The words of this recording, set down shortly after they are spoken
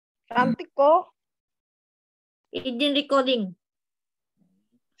Cantik kok. Izin recording.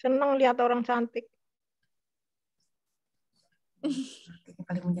 Senang lihat orang cantik. Yang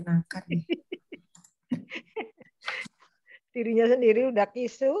paling menyenangkan nih. Dirinya sendiri udah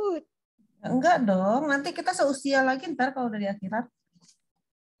kisut. Enggak dong, nanti kita seusia lagi ntar kalau udah di akhirat.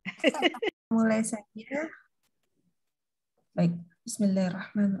 Mulai saja. Baik,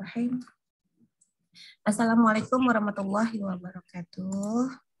 bismillahirrahmanirrahim. Assalamualaikum warahmatullahi wabarakatuh.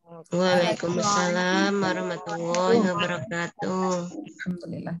 Waalaikumsalam warahmatullahi wabarakatuh.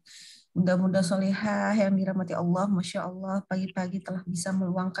 Alhamdulillah. Mudah-mudahan solihah yang dirahmati Allah. Masya Allah, pagi-pagi telah bisa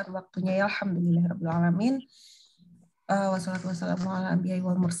meluangkan waktunya. Ya alhamdulillahirrahmanirrahim. Wassalatu wassalamu ala anbiya'i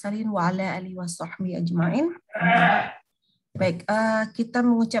wal mursalin wa ala alihi wa sahbihi ajma'in. Baik, kita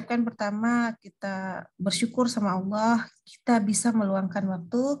mengucapkan pertama, kita bersyukur sama Allah, kita bisa meluangkan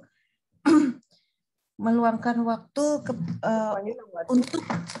waktu untuk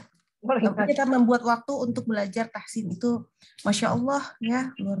kita membuat waktu untuk belajar tahsin itu, Masya Allah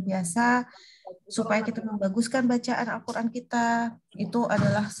ya, luar biasa. Supaya kita membaguskan bacaan Al-Quran kita, itu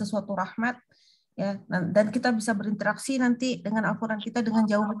adalah sesuatu rahmat ya, dan kita bisa berinteraksi nanti dengan Al-Quran kita dengan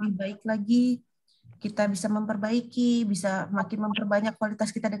jauh lebih baik lagi. Kita bisa memperbaiki, bisa makin memperbanyak kualitas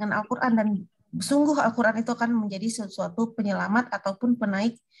kita dengan Al-Quran, dan sungguh Al-Quran itu akan menjadi sesuatu penyelamat ataupun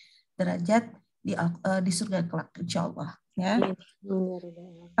penaik derajat di surga kelak, insya Allah. Ya.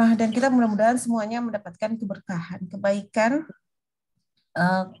 Dan kita mudah-mudahan semuanya mendapatkan keberkahan, kebaikan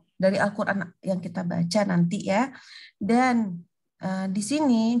dari Al-Quran yang kita baca nanti ya. Dan di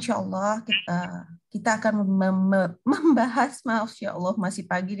sini insya Allah kita akan membahas, maaf ya Allah masih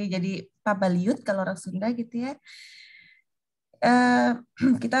pagi nih jadi pabaliut kalau orang Sunda gitu ya.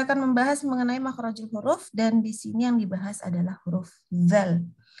 Kita akan membahas mengenai makhrojul huruf, dan di sini yang dibahas adalah huruf zal.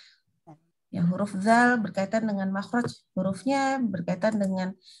 Ya, huruf zal berkaitan dengan makhroj hurufnya, berkaitan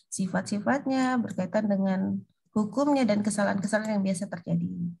dengan sifat-sifatnya, berkaitan dengan hukumnya dan kesalahan-kesalahan yang biasa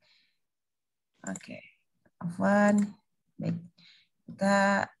terjadi. Oke, Afwan. Baik.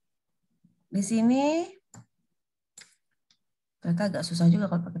 Kita di sini ternyata agak susah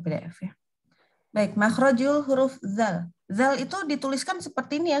juga kalau pakai PDF ya. Baik, makhrojul huruf zal. Zal itu dituliskan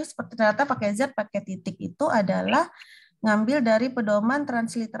seperti ini ya, seperti ternyata pakai Z, pakai titik, itu adalah ngambil dari pedoman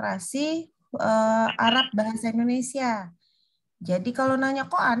transliterasi Arab bahasa Indonesia. Jadi kalau nanya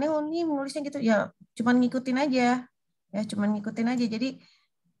kok aneh nih menulisnya gitu, ya cuman ngikutin aja. Ya, cuman ngikutin aja. Jadi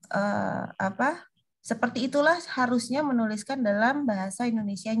seperti itulah harusnya menuliskan dalam bahasa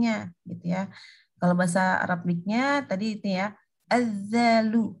Indonesianya gitu ya. Kalau bahasa Arabiknya tadi itu ya,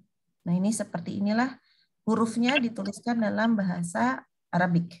 azzalu. Nah, ini seperti inilah hurufnya dituliskan dalam bahasa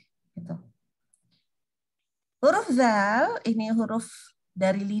Arabik gitu. Huruf zal ini huruf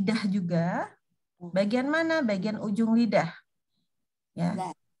dari lidah juga. Bagian mana? Bagian ujung lidah. Ya.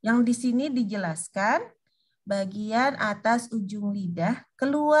 Yang di sini dijelaskan bagian atas ujung lidah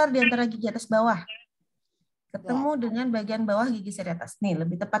keluar di antara gigi atas bawah. Ketemu dengan bagian bawah gigi seri atas. Nih,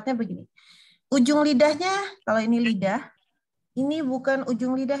 lebih tepatnya begini. Ujung lidahnya, kalau ini lidah, ini bukan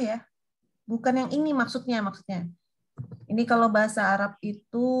ujung lidah ya. Bukan yang ini maksudnya. Ini kalau bahasa Arab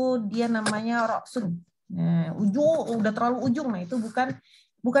itu dia namanya roksun. Nah, ujung udah terlalu ujung. Nah, itu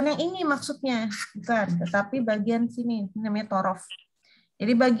bukan yang ini maksudnya, bukan. Tetapi bagian sini ini namanya torof.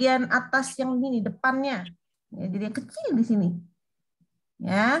 Jadi bagian atas yang ini depannya. Ya, jadi yang kecil di sini.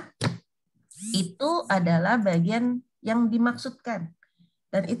 Ya. Itu adalah bagian yang dimaksudkan.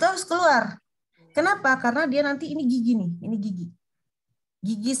 Dan itu harus keluar. Kenapa? Karena dia nanti ini gigi nih, ini gigi.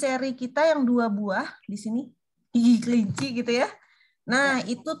 Gigi seri kita yang 2 buah di sini, gigi kelinci gitu ya. Nah,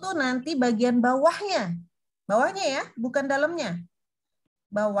 itu tuh nanti bagian bawahnya. Bawahnya ya, bukan dalamnya.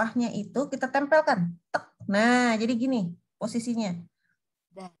 Bawahnya itu kita tempelkan. Tek. Nah, jadi gini posisinya.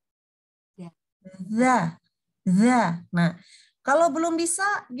 Za. Nah, kalau belum bisa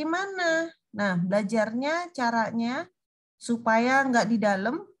gimana? Nah, belajarnya caranya supaya nggak di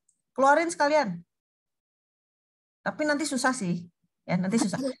dalam, keluarin sekalian. Tapi nanti susah sih. Ya, nanti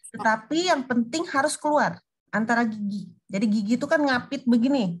susah. Tetapi yang penting harus keluar antara gigi. Jadi gigi itu kan ngapit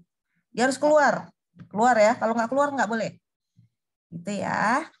begini. Dia harus keluar. Keluar ya. Kalau nggak keluar nggak boleh. Gitu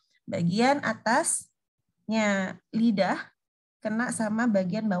ya. Bagian atasnya lidah kena sama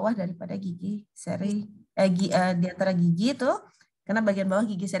bagian bawah daripada gigi seri di antara gigi itu kena bagian bawah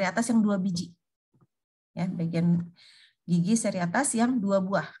gigi seri atas yang 2 biji. Ya, bagian gigi seri atas yang 2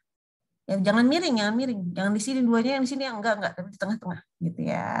 buah. Ya, jangan miring. Jangan di sini duanya, yang di sini yang enggak, tapi di tengah-tengah gitu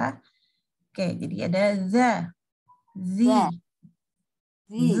ya. Oke, jadi ada za, zi,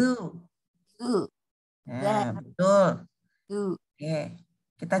 zu. Nah, betul. Oke,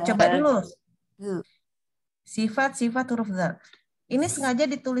 kita coba dulu. Sifat-sifat huruf zal. Ini sengaja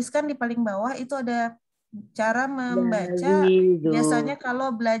dituliskan di paling bawah, itu ada cara membaca. Biasanya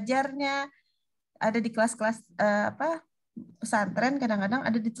kalau belajarnya ada di kelas-kelas pesantren, kadang-kadang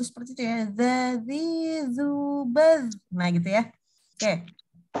ada ditulis seperti itu ya. Zubaz. Nah gitu ya. Oke.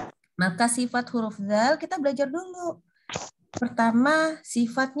 Maka sifat huruf zal kita belajar dulu. Pertama,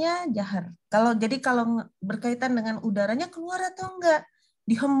 sifatnya jahar. Kalau berkaitan dengan udaranya keluar atau enggak,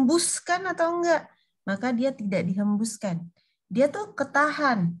 dihembuskan atau enggak, maka dia tidak dihembuskan. Dia tuh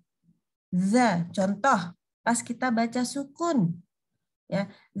ketahan. Za, contoh pas kita baca sukun,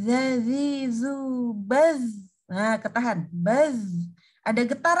 ya, za, zi, zu, baz. Nah, ketahan. Baz. Ada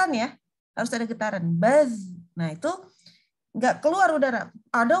getaran ya, harus ada getaran. Baz. Nah, itu enggak keluar udara.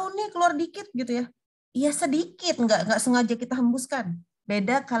 Ada nih keluar dikit gitu ya. Iya sedikit, enggak sengaja kita hembuskan.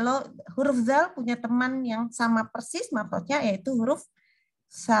 Beda kalau huruf zal punya teman yang sama persis makhrojnya, yaitu huruf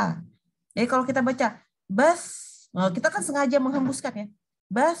sa. Jadi kalau kita baca bas, kita kan sengaja menghembuskan ya.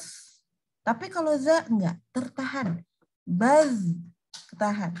 Bas. Tapi kalau za enggak, tertahan. Baz,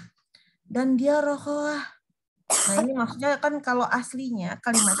 ketahan. Dan dia rokhawah. Nah ini maksudnya kan kalau aslinya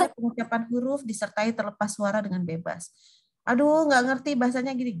kalimatnya pengucapan huruf disertai terlepas suara dengan bebas. Aduh, nggak ngerti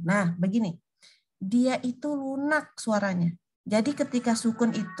bahasanya gini. Nah, begini. Dia itu lunak suaranya. Jadi ketika sukun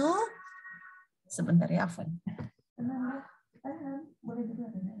itu, sebentar ya, Afan.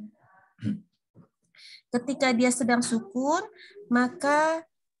 Ketika dia sedang sukun, maka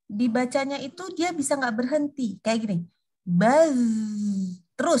dibacanya itu dia bisa nggak berhenti. Kayak gini. Baz.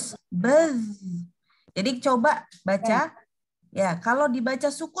 Terus. Baz. Jadi coba baca. Ya, kalau dibaca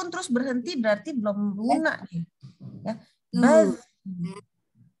sukun terus berhenti berarti belum lunak. Ya. Baz.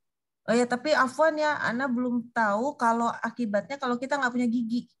 Oh ya, tapi afwan ya, Ana belum tahu kalau akibatnya kalau kita nggak punya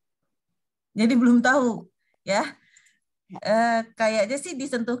gigi. Jadi belum tahu. Ya. Kayaknya sih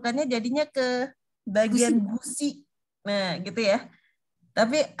disentuhkannya jadinya ke bagian gusi. Nah, gitu ya.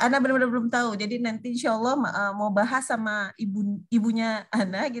 Tapi Ana benar-benar belum tahu. Jadi nanti insya Allah mau bahas sama ibunya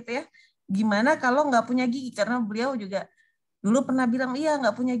Ana gitu ya. Gimana kalau nggak punya gigi? Karena beliau juga dulu pernah bilang, iya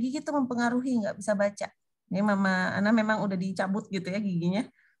nggak punya gigi itu mempengaruhi, nggak bisa baca. Ini Mama Ana memang udah dicabut gitu ya giginya.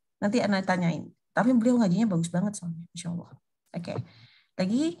 Nanti Ana tanyain. Tapi beliau ngajinya bagus banget soalnya, insya Allah. Oke.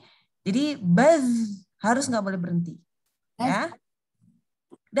 Lagi, jadi baz harus nggak boleh berhenti. Ya.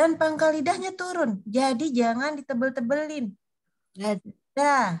 Dan pangkal lidahnya turun. Jadi jangan ditebel-tebelin.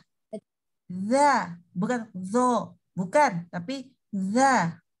 Za, za, bukan zo, bukan, tapi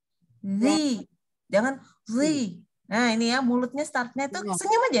za, zi, jangan zi. Nah ini ya mulutnya startnya tuh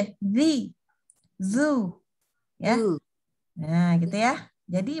senyum aja, zi, zu, ya. Nah gitu ya.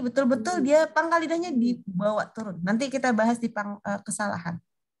 Jadi betul-betul dia pangkal lidahnya dibawa turun. Nanti kita bahas di kesalahan.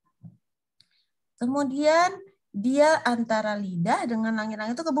 Kemudian dia antara lidah dengan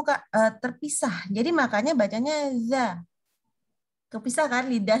langit-langit itu kebuka, terpisah. Jadi makanya bacanya za. Kepisah kan,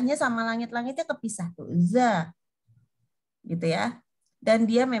 lidahnya sama langit-langitnya kepisah tuh, za, gitu ya. Dan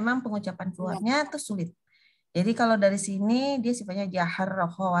dia memang pengucapan keluarnya tuh sulit. Jadi kalau dari sini dia sifatnya jahar,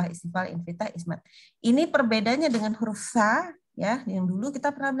 rokhawah, istifal, infitah, ismat. Ini perbedaannya dengan huruf sa, ya, yang dulu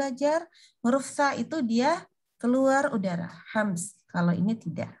kita pernah belajar. Huruf sa itu dia keluar udara, hams. Kalau ini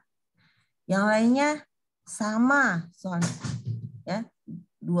tidak. Yang lainnya sama soalnya, ya.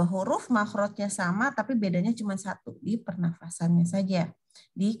 Dua huruf makhrojnya sama, tapi bedanya cuma satu, di pernafasannya saja,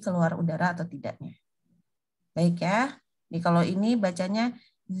 di keluar udara atau tidaknya. Baik ya. Nih kalau ini bacanya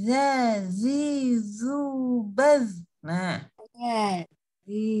za, zi, zu, baz. Nah.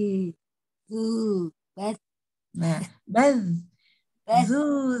 Zi, zu, baz. Nah, baz. Zu,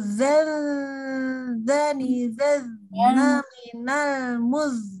 zan, zani, zaz, naminal,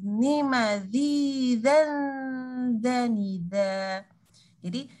 muzni, mazi, zan, zani, za.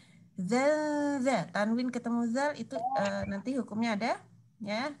 Jadi za, tanwin ketemu zal itu nanti hukumnya ada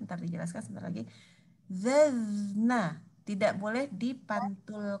ya, ntar dijelaskan sebentar lagi. Zazna tidak boleh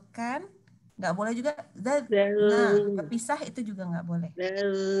dipantulkan, nggak boleh juga zazna, kepisah itu juga nggak boleh.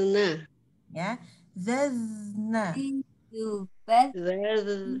 Zazna. Ya, zazna.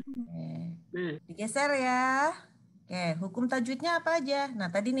 Digeser ya. Oke, hukum tajwidnya apa aja?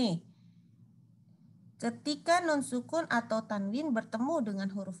 Nah, tadi nih. Ketika nun sukun atau tanwin bertemu dengan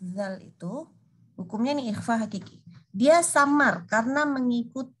huruf zal itu, hukumnya nih ikhfa hakiki. Dia samar karena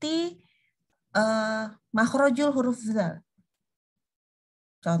mengikuti makhrojul huruf zal.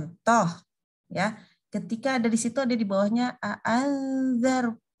 Contoh, ya, ketika ada di situ ada di bawahnya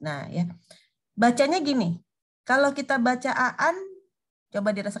a'anzar. Nah, ya, bacanya gini. Kalau kita baca aan, coba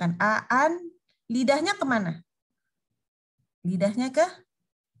dirasakan aan, lidahnya kemana? Lidahnya ke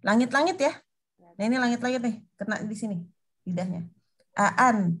langit-langit ya. Nah ini langit-langit nih, kena di sini lidahnya.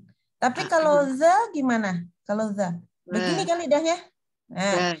 Aan. Tapi kalau za gimana? Kalau za Begini kan lidahnya.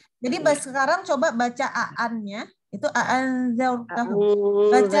 Nah, jadi sekarang coba baca aan-nya. Itu aan-zartahu.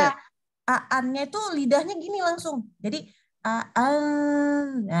 Baca aan-nya itu lidahnya gini langsung. Jadi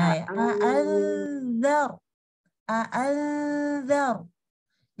aan, nah ya, aan-zar. Aan-zar.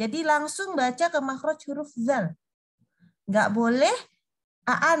 Jadi langsung baca ke makhraj huruf zal. Nggak boleh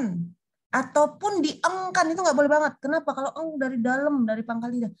aan. Ataupun diengkan, itu nggak boleh banget. Kenapa? Kalau eng dari dalam, dari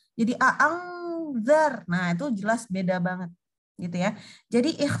pangkal lidah. Jadi aang-zar. Nah, itu jelas beda banget. Gitu ya.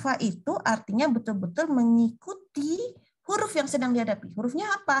 Jadi ikhfa itu artinya betul-betul mengikuti huruf yang sedang dihadapi.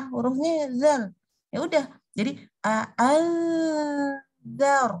 Hurufnya apa? Hurufnya zal. Ya udah. Jadi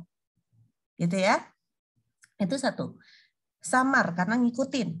aang-zar. Gitu ya. Itu satu. Samar karena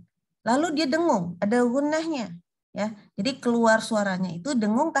ngikutin. Lalu dia dengung, ada gunnahnya. Ya, jadi keluar suaranya itu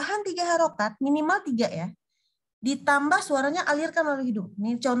dengung, tahan 3 harokat, minimal 3 ya. Ditambah suaranya alirkan melalui hidung.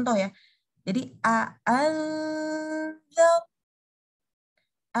 Ini contoh ya. Jadi a'anzar,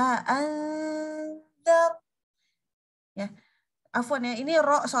 a'anzar. Ya, afwan ya, ini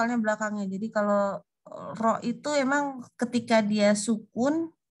ro soalnya belakangnya. Jadi kalau ro itu emang ketika dia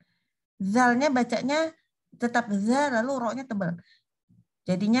sukun, zalnya bacanya tetap zal, lalu ro-nya tebal.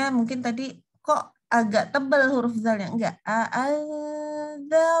 Jadinya mungkin tadi kok agak tebal huruf zalnya. Enggak.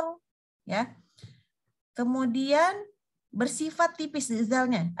 A'adzar. Ya. Kemudian bersifat tipis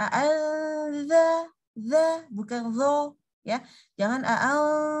zalnya. A'adza. Za. Bukan zo. Ya. Jangan a'al.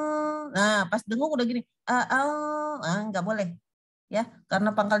 Nah, pas dengung udah gini. A'al. Nah, enggak boleh. Ya.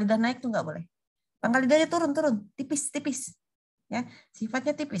 Karena pangkal lidah naik tuh enggak boleh. Pangkal lidahnya turun. Tipis. Ya.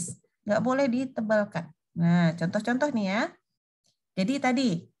 Sifatnya tipis. Enggak boleh ditebalkan. Nah, contoh-contoh nih ya. Jadi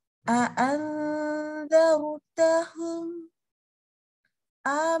tadi a'anzartahum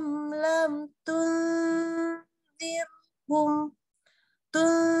am lam tunzirhum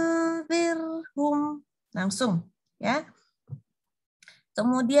langsung ya.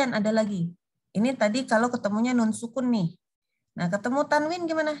 Kemudian ada lagi. Ini tadi kalau ketemunya nun sukun nih. Nah, ketemu tanwin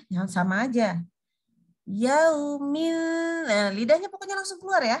gimana? Yang sama aja. Yaumin. Nah, lidahnya pokoknya langsung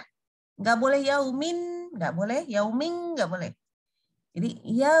keluar ya. Enggak boleh yaumin, enggak boleh yauming, enggak boleh. Jadi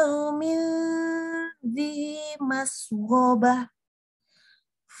yaumin dzi masghobah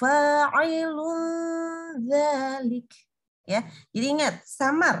fa'ilun dzalik. Ya. Jadi ingat,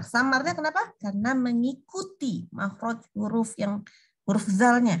 samar. Samarnya kenapa? Karena mengikuti makhraj huruf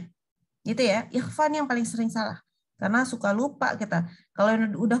zalnya. Gitu ya. Ikhfan yang paling sering salah. Karena suka lupa kita. Kalau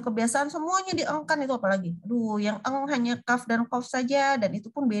udah kebiasaan semuanya diengkan itu apalagi. Aduh, yang eng hanya kaf dan qaf saja dan itu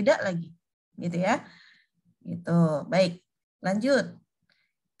pun beda lagi. Gitu ya. Gitu. Baik. Lanjut.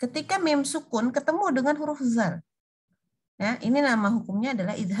 Ketika mim sukun ketemu dengan huruf zal. Ya, ini nama hukumnya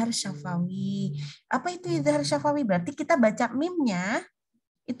adalah izhar syafawi. Apa itu izhar syafawi? Berarti kita baca mimnya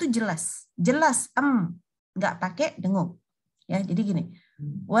itu jelas. Jelas, nggak pakai dengung. Ya, jadi gini.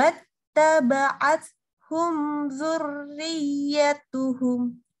 Wattaba'at hum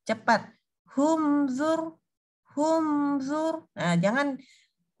dzurriyyatuhum. Cepat. Hum zur. Nah, jangan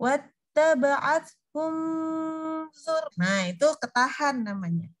wattaba'at hum zur. Nah, itu ketahan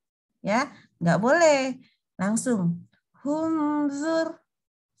namanya. Ya, nggak boleh langsung humzur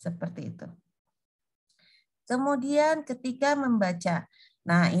seperti itu. Kemudian ketika membaca,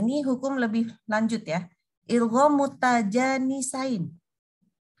 nah ini hukum lebih lanjut ya. Ilgham mutajanisain.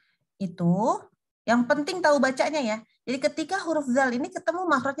 Itu yang penting tahu bacanya ya. Jadi ketika huruf zal ini ketemu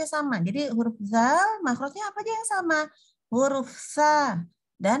makhrajnya sama. Jadi huruf zal makhrajnya apa aja yang sama? Huruf sa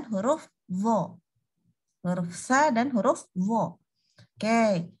dan huruf vo. Huruf sa dan huruf vo.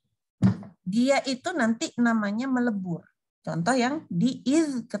 Oke. Dia itu nanti namanya melebur. Contoh yang di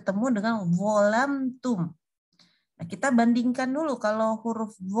iz ketemu dengan volamtum. Nah, kita bandingkan dulu kalau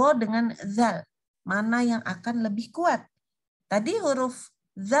huruf vo dengan zal. Mana yang akan lebih kuat? Tadi huruf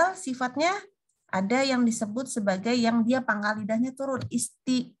zal sifatnya ada yang disebut sebagai yang dia pangkal lidahnya turun.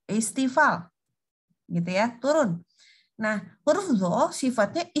 Istifal. Gitu ya, turun. Nah, huruf vo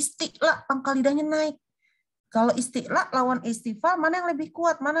sifatnya isti'la, pangkal lidahnya naik. Kalau isti'la lawan istifal, mana yang lebih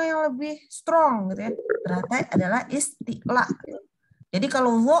kuat, mana yang lebih strong gitu ya. Ternyata adalah isti'la. Jadi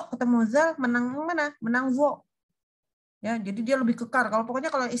kalau vo ketemu zal, menang mana? Menang vo. Ya, jadi dia lebih kekar. Kalau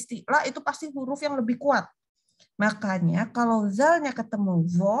pokoknya kalau isti'la itu pasti huruf yang lebih kuat. Makanya kalau zalnya ketemu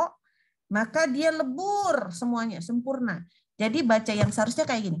vo, maka dia lebur semuanya, sempurna. Jadi baca yang seharusnya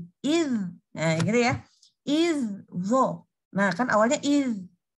kayak gini. Iz. Nah, gitu ya. Iz vo. Nah, kan awalnya iz.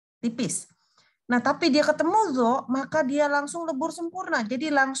 Tipis. Nah, tapi dia ketemu zo, maka dia langsung lebur sempurna. Jadi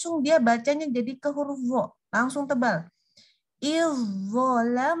langsung dia bacanya jadi ke huruf vo. Langsung tebal.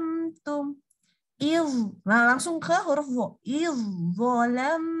 Izzolamtum. Nah, langsung ke huruf vo.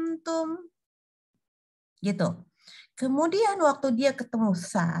 Izzolamtum. Gitu. Kemudian waktu dia ketemu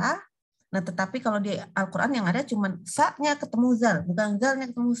sa, nah tetapi kalau di Al-Quran yang ada cuma sa-nya ketemu zal, bukan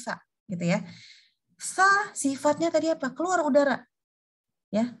zal-nya ketemu sa, gitu ya. Sa sifatnya tadi apa? Keluar udara,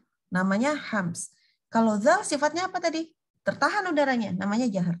 ya, namanya hams. Kalau zal sifatnya apa tadi? Tertahan udaranya, namanya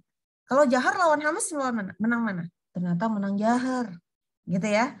jahar. Kalau jahar lawan hams lawan mana? Menang mana? Ternyata menang jahar, gitu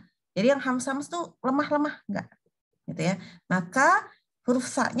ya. Jadi yang hams-hams tuh lemah-lemah, enggak, gitu ya. Maka huruf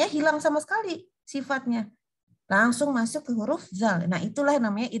sa-nya hilang sama sekali sifatnya. Langsung masuk ke huruf zal. Nah, itulah yang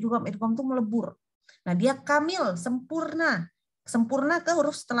namanya idgham. Idgham itu melebur. Nah, dia kamil, sempurna. Sempurna ke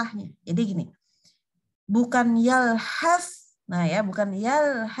huruf setelahnya. Jadi gini. Bukan yalhas. Nah, ya, bukan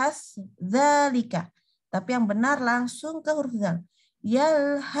yalhas zalika. Tapi yang benar langsung ke huruf zal.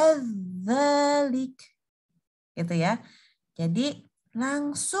 Yalhaz zalik. Gitu ya. Jadi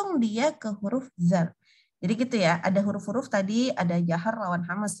langsung dia ke huruf zal. Jadi gitu ya, ada huruf-huruf tadi, ada jahar lawan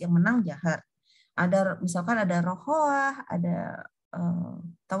hamas, yang menang jahar. Ada misalkan ada rohoah, ada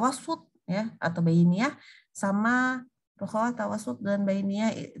tawasud ya atau bainiyah, sama rohoah, tawasud dan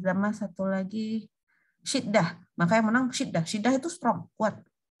bainiyah, sama satu lagi syiddah. Maka yang menang syiddah. Syiddah itu strong, kuat.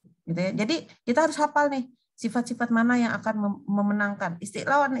 Gitu ya. Jadi kita harus hafal nih sifat-sifat mana yang akan memenangkan.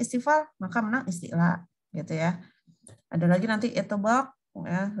 Isti'la lawan istifal, maka menang isti'la, gitu ya. Ada lagi nanti itibaq,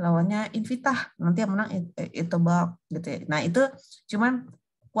 ya, lawannya infitah, nanti yang menang itibaq, gitu ya. Nah, itu cuman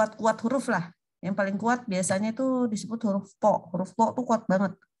kuat-kuat huruf lah. Yang paling kuat biasanya itu disebut huruf po. Huruf po itu kuat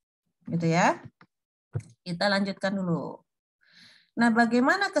banget, gitu ya. Kita lanjutkan dulu. Nah,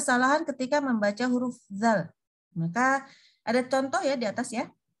 bagaimana kesalahan ketika membaca huruf zal? Maka ada contoh ya di atas ya.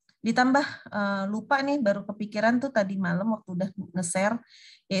 Ditambah lupa nih, baru kepikiran tuh tadi malam waktu udah nge-share,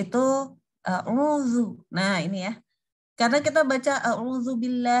 yaitu uzu. Nah, ini ya. Karena kita baca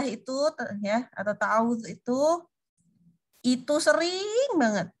a'udzubillah itu ya, atau ta'awudz itu sering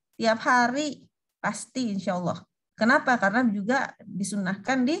banget, tiap hari pasti insya Allah. Kenapa? Karena juga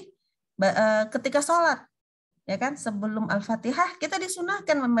disunahkan di ketika sholat, ya kan, sebelum Al-Fatihah kita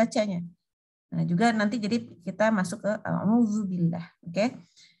disunahkan membacanya. Nah, juga nanti jadi kita masuk ke a'udzubillah, oke?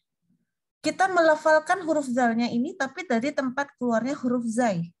 Kita melafalkan huruf zalnya ini, tapi dari tempat keluarnya huruf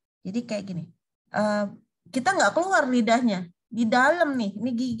zai. Jadi kayak gini. Kita nggak keluar lidahnya di dalam nih,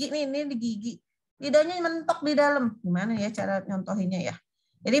 ini gigi nih, ini di gigi, lidahnya mentok di dalam. Gimana ya cara nyontohinnya ya?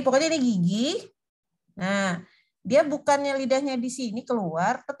 Jadi pokoknya ini gigi. Nah, dia bukannya lidahnya di sini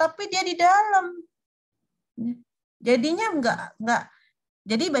keluar, tetapi dia di dalam. Jadinya nggak.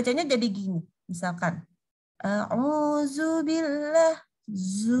 Jadi bacanya jadi gini, misalkan a'udzubillah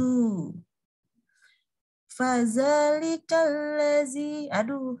zu fazalikallazi.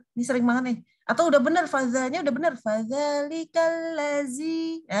 Aduh, ini sering banget nih. Atau udah benar fazanya, udah benar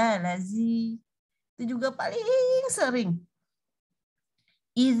fazalikallazi. Lazi. Itu juga paling sering.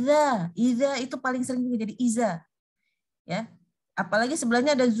 Iza itu paling sering juga jadi iza. Ya. Apalagi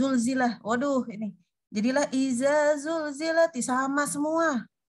sebelahnya ada zulzilah. Waduh, ini. Jadilah iza zulzilati, sama semua.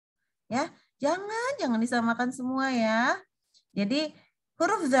 Ya. Jangan disamakan semua ya. Jadi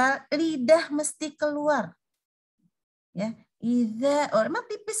huruf zal lidah mesti keluar. Ya, iza, emang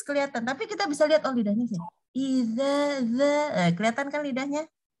tipis kelihatan, tapi kita bisa lihat lidahnya sih. Iza, kelihatan kan lidahnya,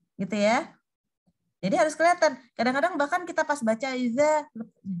 gitu ya. Jadi harus kelihatan. Kadang-kadang bahkan kita pas baca iza,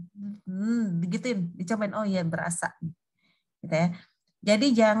 digituin, dicobain, oh iya berasa, gitu ya.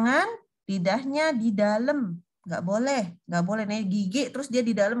 Jadi jangan lidahnya di dalam, nggak boleh nih gigi terus dia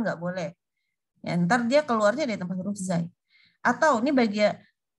di dalam nggak boleh. Ya, ntar dia keluarnya dari tempat huruf zai. Atau ini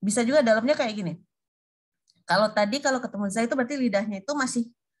bisa juga dalamnya kayak gini. Kalau ketemu zai itu berarti lidahnya itu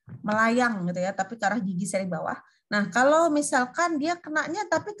masih melayang gitu ya, tapi ke arah gigi seri bawah. Nah, kalau misalkan dia kenanya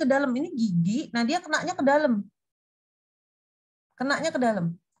tapi ke dalam, ini gigi, nah dia kenanya ke dalam.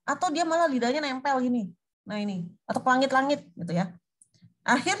 Atau dia malah lidahnya nempel gini. Nah, ini atau ke langit-langit gitu ya.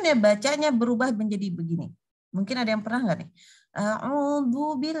 Akhirnya bacanya berubah menjadi begini. Mungkin ada yang pernah nggak nih?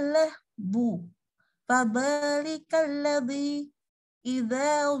 A'udzubillah bu fabalikalladzi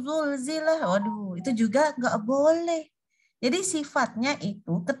idza zulzilah. Waduh, itu juga nggak boleh. Jadi sifatnya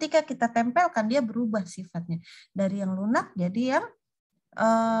itu ketika kita tempelkan dia berubah sifatnya dari yang lunak jadi yang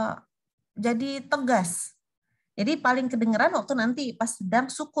jadi tegas. Jadi paling kedengeran waktu nanti pas sedang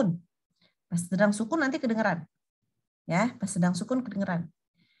sukun. Pas sedang sukun nanti kedengeran. Ya, pas sedang sukun kedengeran.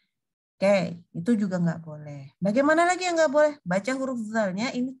 Oke, itu juga nggak boleh. Bagaimana lagi yang nggak boleh? Baca huruf zalnya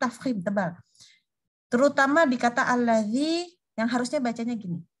ini tafkhim tebal. Terutama di kata allazi yang harusnya bacanya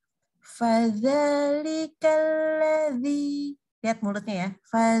gini. Fadzalikallazi. Lihat mulutnya ya.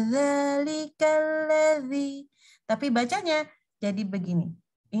 Fadzalikallazi. Tapi bacanya jadi begini.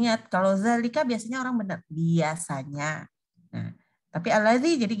 Ingat, kalau zalika biasanya orang benar. Biasanya. Nah, tapi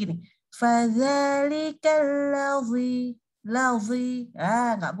allazi jadi gini. Fadzalikal ladzi.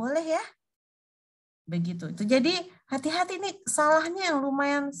 Nggak boleh ya. Begitu. Itu jadi hati-hati nih salahnya yang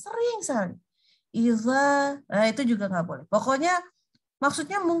lumayan sering sekali. Iza, itu juga nggak boleh. Pokoknya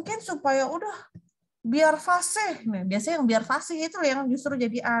maksudnya mungkin supaya udah biar fasih. Nah, biasanya yang biar fasih itu yang justru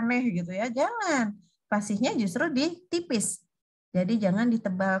jadi aneh gitu ya. Jangan. Fasihnya justru ditipis. Jadi jangan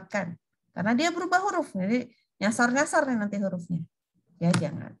ditebalkan. Karena dia berubah huruf. Jadi nyasar-nyasar nih nanti hurufnya. Ya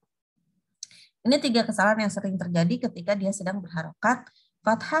jangan. Ini 3 kesalahan yang sering terjadi ketika dia sedang berharokat.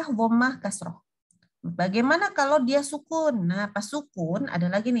 Fathah, dhammah, kasroh. Bagaimana kalau dia sukun? Nah, pas sukun ada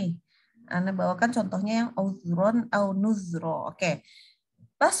lagi nih. Anda bawakan contohnya yang uzron au nuzro. Oke.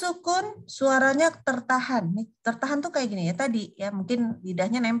 Pas sukun suaranya tertahan. Nih, tertahan tuh kayak gini ya tadi ya, mungkin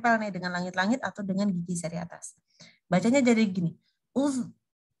lidahnya nempel nih dengan langit-langit atau dengan gigi seri atas. Bacanya jadi gini.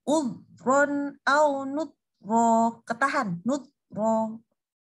 Uzron au nutro, ketahan, nutro.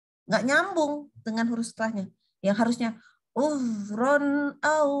 Nggak nyambung dengan huruf setelahnya. Yang harusnya uzron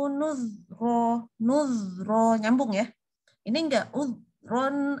au nuzro, nuzro nyambung ya. Ini enggak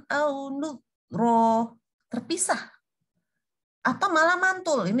uzron au nuzro, terpisah. Atau malah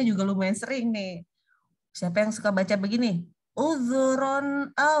mantul. Ini juga lumayan sering nih. Siapa yang suka baca begini?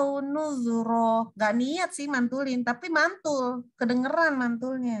 Uzron au nuzro. Nggak niat sih mantulin, tapi mantul. Kedengeran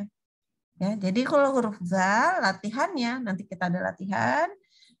mantulnya. Ya, jadi kalau huruf zal latihannya, nanti kita ada latihan,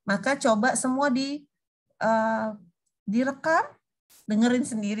 maka coba semua direkam, dengerin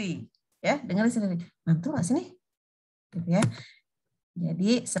sendiri, ya, dengerin sendiri. Mantul nggak sih nih? Gitu ya.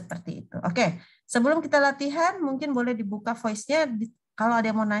 Jadi seperti itu. Oke, sebelum kita latihan, mungkin boleh dibuka voice-nya. Kalau ada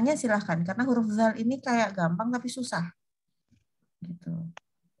yang mau nanya silahkan, karena huruf zal ini kayak gampang tapi susah. Gitu.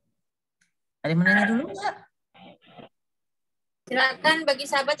 Ada yang mau nanya dulu nggak? Silakan bagi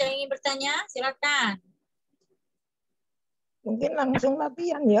sahabat yang ingin bertanya, silakan. Mungkin langsung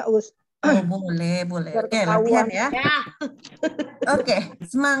latihan ya, Us. Oh, boleh. Oke, latihan ya. Oke,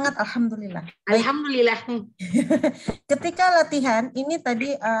 semangat, alhamdulillah. Baik. Alhamdulillah. Ketika latihan, ini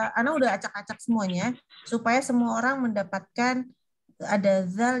tadi Ana udah acak-acak semuanya supaya semua orang mendapatkan ada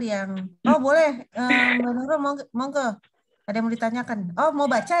zal yang boleh. Mbak Nurul monggo. Ada yang mau ditanyakan? Oh, mau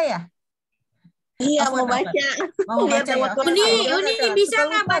baca ya? Iya, mau baca. Mau baca ya. Ini bisa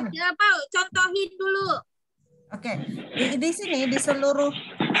nggak baca apa? Contohin dulu. Oke. Di sini di seluruh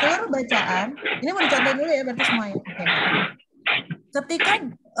bacaan, ini mau dicontohin dulu ya berarti semuanya. Oke. Ketika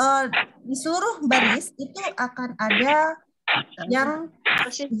di seluruh baris itu akan ada yang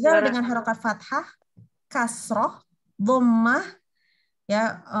zal dengan harokat fathah, kasroh, dhammah,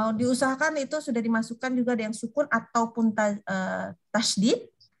 ya diusahakan itu sudah dimasukkan juga ada yang sukun ataupun tasydid,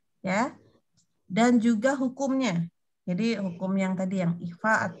 ya, dan juga hukumnya. Jadi hukum yang tadi yang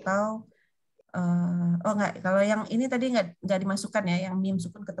ikhfa atau enggak, kalau yang ini tadi enggak dimasukkan ya, yang mim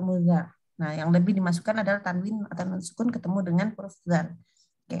sukun ketemu zal. Nah, yang lebih dimasukkan adalah tanwin atau nun sukun ketemu dengan huruf zal.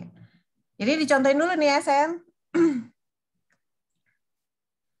 Oke. Jadi dicontohin dulu nih ya, sayang.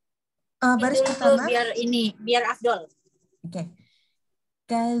 Baris pertama. Biar afdol. Oke.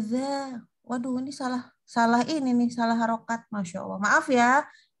 Kaza. Waduh, ini salah ini nih, salah harokat. Masya Allah. Maaf ya.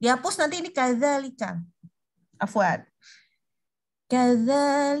 Dihapus nanti ini kadzalika. Afwan.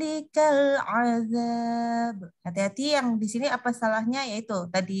 Kadzalikal azab. Hati-hati yang di sini apa salahnya, yaitu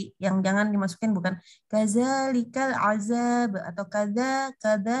tadi yang jangan dimasukin bukan kadzalikal azab atau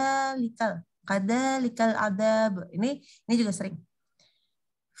kadzalikal azab. Ini juga sering.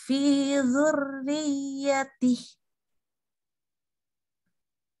 Fi dzurriyyatih.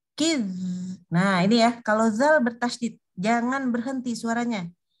 Nah, ini ya, kalau zal bertasydid, jangan berhenti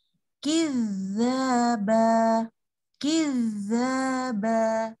suaranya. Kizaba.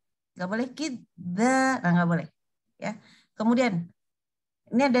 Nggak boleh kidza, nggak boleh ya. Kemudian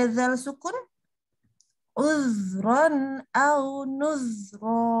ini ada zal sukun, uzron au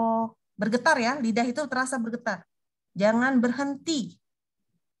nuzro, bergetar ya, lidah itu terasa bergetar, jangan berhenti.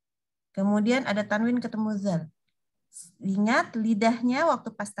 Kemudian ada tanwin ketemu zal, ingat lidahnya waktu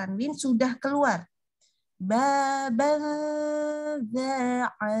pas tanwin sudah keluar.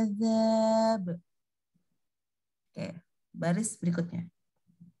 Azab. Oke, baris berikutnya.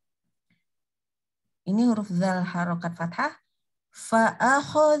 Ini huruf zal harokat fathah.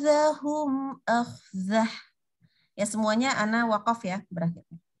 Fa'akhadzahum akhzah. Ya, semuanya ana waqaf ya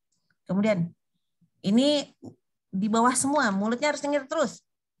berakhirnya. Kemudian ini di bawah semua, mulutnya harus nyengir terus.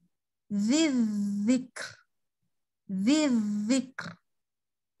 Zizikr.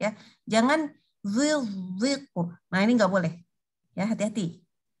 Ya, jangan zizikr. Nah, ini nggak boleh. Ya, hati-hati.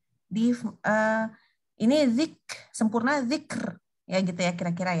 Ini sempurna zikr, ya gitu ya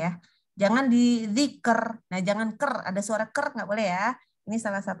kira-kira ya. Jangan di zikr. Nah, jangan ker, ada suara ker nggak boleh ya. Ini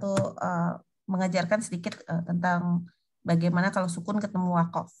salah satu mengajarkan sedikit tentang bagaimana kalau sukun ketemu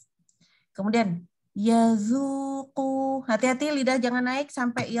waqaf. Kemudian yazuku, hati-hati lidah jangan naik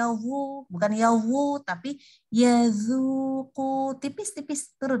sampai yawu, bukan yawu tapi yazuku,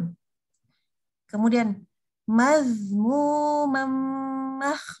 tipis-tipis turun. Kemudian mazmumam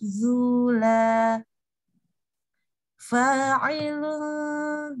makhzula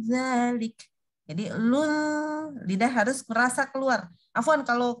fa'ilun zalik. Jadi lun, lidah harus merasa keluar. Afwan,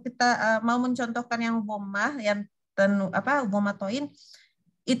 kalau kita mau mencontohkan yang dhammah, yang dhammatoin,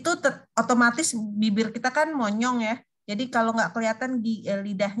 itu otomatis bibir kita kan monyong ya. Jadi kalau nggak kelihatan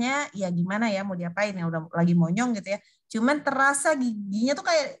lidahnya, ya gimana ya, mau diapain ya, udah lagi monyong gitu ya. Cuman terasa giginya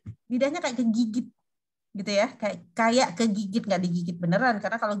tuh kayak, lidahnya kayak kegigit gitu ya, kayak kegigit, nggak digigit beneran.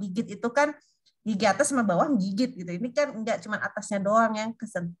 Karena kalau gigit itu kan gigi atas sama bawah gigit gitu. Ini kan nggak cuma atasnya doang yang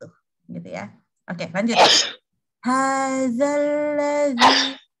kesentuh gitu ya. Oke, lanjut.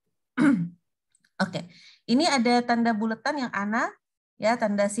 Hazalladzi. Oke, ini ada tanda buletan yang ana, ya,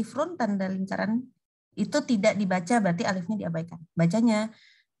 tanda sifrun, tanda lingkaran. Itu tidak dibaca, berarti alifnya diabaikan. Bacanya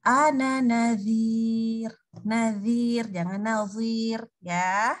ana nazir. Nazir, jangan nazir.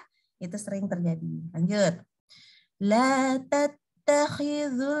 Ya, itu sering terjadi. Lanjut. La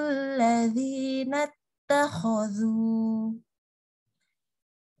tattakhidhul ladzina takhadhu.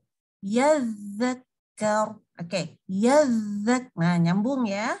 Yazzakar. Oke, yazzak. Nah, nyambung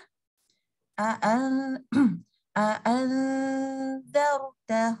ya.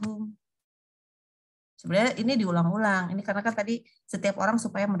 A'anzartahum. Sebenarnya ini diulang-ulang. Ini karena kan tadi setiap orang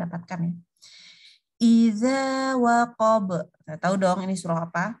supaya mendapatkan ya. Iza waqab. Saya tahu dong ini surah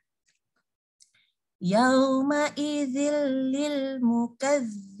apa? Yauma idzil lil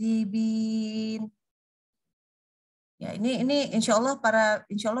mukazzibin. Ya, ini insya Allah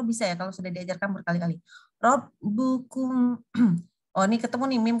bisa ya kalau sudah diajarkan berkali-kali. Rabbukum. Oh, ini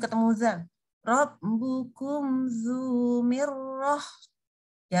ketemu nih mim ketemu za. Rabbukum zumirrah.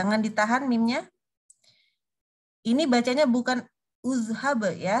 Jangan ditahan mimnya. Ini bacanya bukan uzhab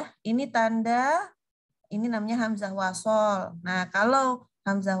ya. Ini tanda, ini namanya hamzah wasol. Nah, kalau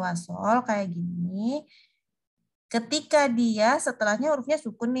hamzah wasol kayak gini, ketika dia setelahnya hurufnya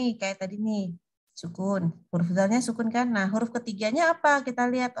sukun nih, kayak tadi nih. Sukun. Huruf zalnya sukun kan? Nah, huruf ketiganya apa? Kita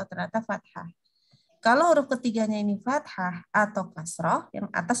lihat, oh ternyata fathah. Kalau huruf ketiganya ini fathah atau kasroh, yang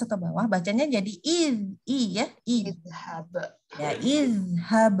atas atau bawah, bacanya jadi ya, Izhab. Ya,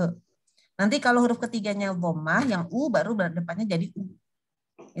 izhab. Nanti kalau huruf ketiganya dhammah, yang baru depannya jadi u.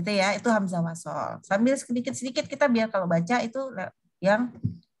 Itu ya, itu hamzah wasol. Sambil sedikit-sedikit kita biar kalau baca itu yang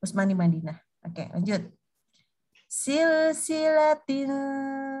Usmani Madinah. Oke, lanjut. Silsilatin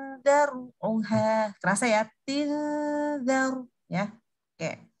dar'uha. Kerasa ya? Tindar. Ya.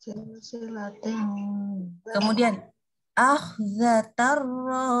 Oke. Kemudian akhzatar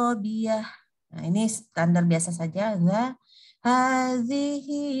rabiyah. Nah, ini standar biasa saja.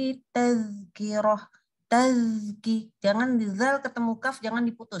 Hazihi tazkirah. Jangan di zal ketemu kaf, jangan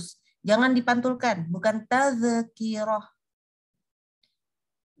diputus. Jangan dipantulkan, bukan tazkirah.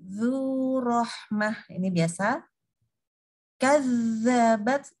 Dzurahmah, ini biasa.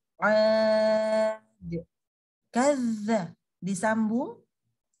 Kazzabat ad. Kazza disambung.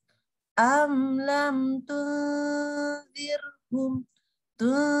 Am lam tunzirhum.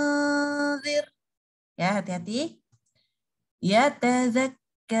 Tunzir. Ya, hati-hati. Ya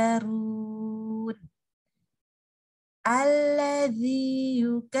tazakkarun. Alladzi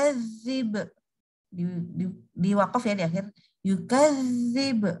yukazzib. Di waqaf ya di akhir.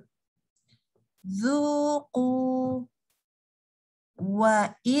 Yukazzib. Zuqu.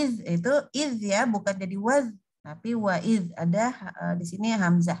 Wa iz, itu iz ya, bukan jadi waz, tapi wa iz, ada di sini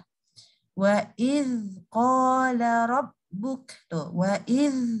hamzah. Wa iz qala rabbuk, tuh wa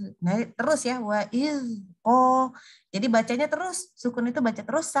iz, nah terus ya, wa iz qa, jadi bacanya terus, sukun itu baca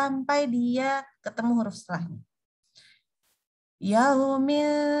terus sampai dia ketemu huruf setelahnya.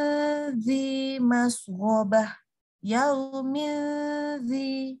 Yaumil zi masghobah, yaumil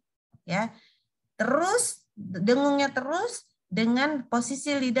zi, ya, terus dengungnya terus dengan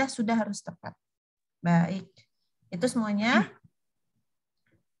posisi lidah sudah harus tepat. Baik, itu semuanya.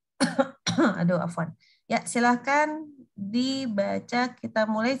 Aduh, afwan. Ya, silahkan dibaca. Kita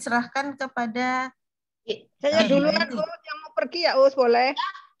mulai, serahkan kepada saya duluan, yang mau pergi ya, Us, boleh?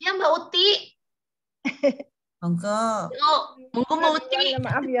 Ya, Mbak Uti. Monggo. Monggo Mbak Uti.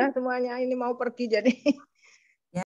 Maaf ya semuanya, ini mau pergi jadi.